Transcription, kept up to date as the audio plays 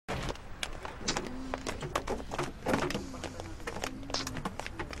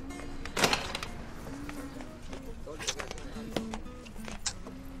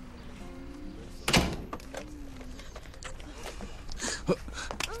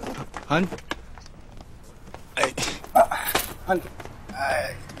Han? Han,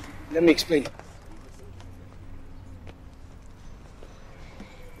 let me explain.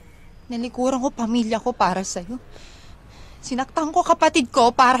 Nalikuran ko pamilya ko para sa'yo. Sinaktan ko kapatid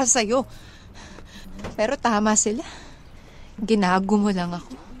ko para sa'yo. Pero tama sila. Ginago mo lang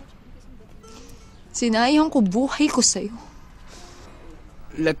ako. Sinayang ko buhay ko sa'yo.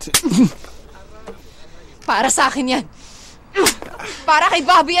 Para sa akin yan. Para kay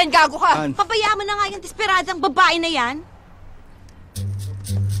Bobby yan, gago ka. Pabayaan mo na nga yung desperadang babae na yan.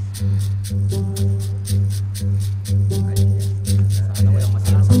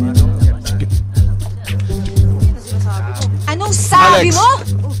 Anong sabi Alex! mo?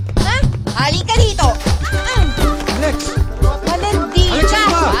 Ha? Halika ka dito. Alex! Malandi Alex, ka,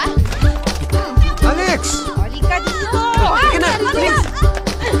 ano ba? ha? Alex! Halika dito. Halika na! Please!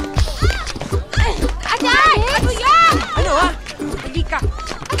 Atay! Ano yan? Ano ha? Halika.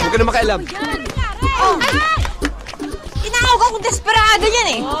 Huwag ka na makialam. Oh. Tinawag akong desperado yan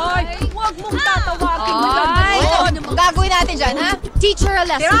eh. Ay, huwag mong tatawagin mo lang. Ay, ang gagawin natin dyan, ha? Teach her a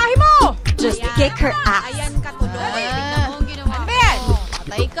lesson. Tirahin mo! Just kick her ass. Ayan ka tuloy. Tignan mo ang ginawa. Ano ba yan?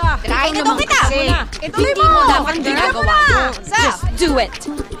 Patay ka. Tirahin na daw kita. Hindi mo dapat ginagawa mo. Just do it.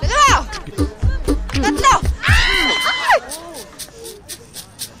 Dalawa! Tatlo!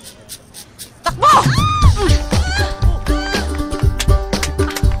 Takbo!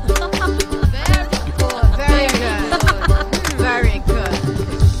 Very good. Very good.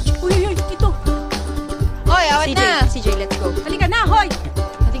 Uy, ito. Hoy, awat na. CJ, let's go. Halika na, hoy!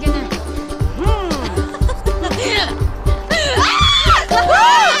 Halika na.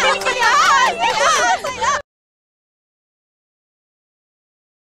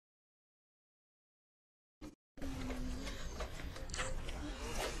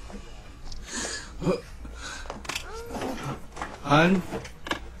 Han?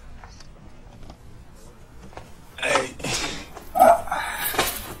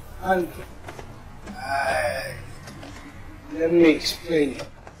 Han? Let me explain.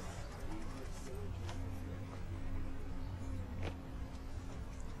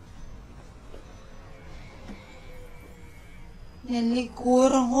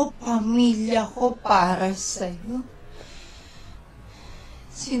 Nalikuran ko pamilya ko para sa'yo.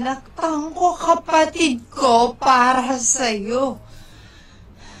 Sinaktan ko kapatid ko para sa'yo.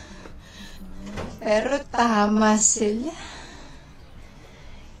 Pero tama sila.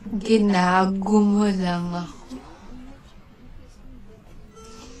 Ginago mo lang ako.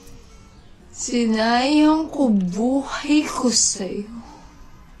 Sinayang ko buhay ko sa'yo.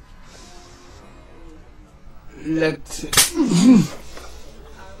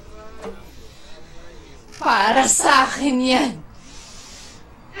 Para sa akin yan.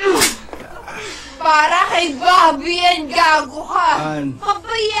 Para kay Bobby yan, gago ka.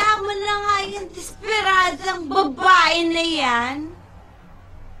 Pabayaan mo na nga yung desperadang babae na yan.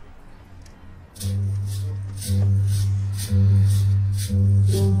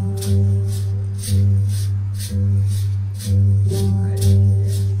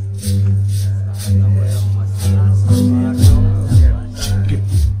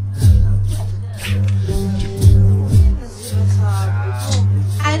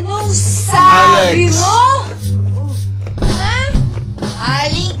 Anong sabi mo? Ha?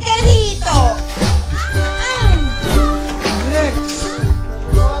 Aling ka dito. Alex!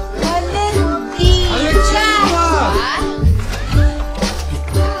 Malandi Alex, ka, ano ba? ha?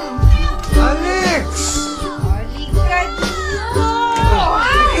 Alex! Aling ka dito.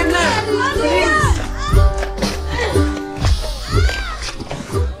 Halika na! Please!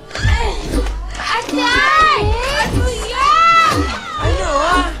 Atay! Ano yan? Ano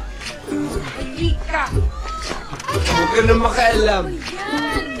ha? Halika. Huwag ka na makialam.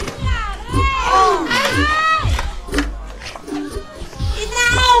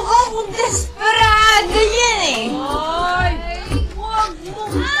 Tinawag akong desperado yan eh. Ay, huwag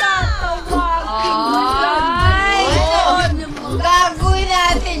mong tatawagin mo lang. Ay! Ang gagawin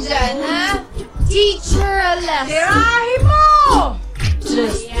natin dyan, ha? Teach her a lesson. Tirahin mo!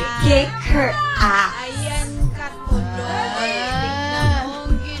 Just kick her ass. Ayan ka tuloy. Tignan mo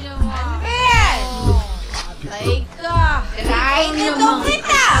ang ginawa. Ayan! Patay ka. Tirahin na daw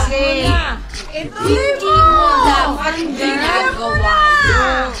kita! Hindi mo dapat ginagawa.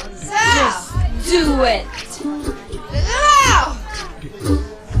 Sa! Do it.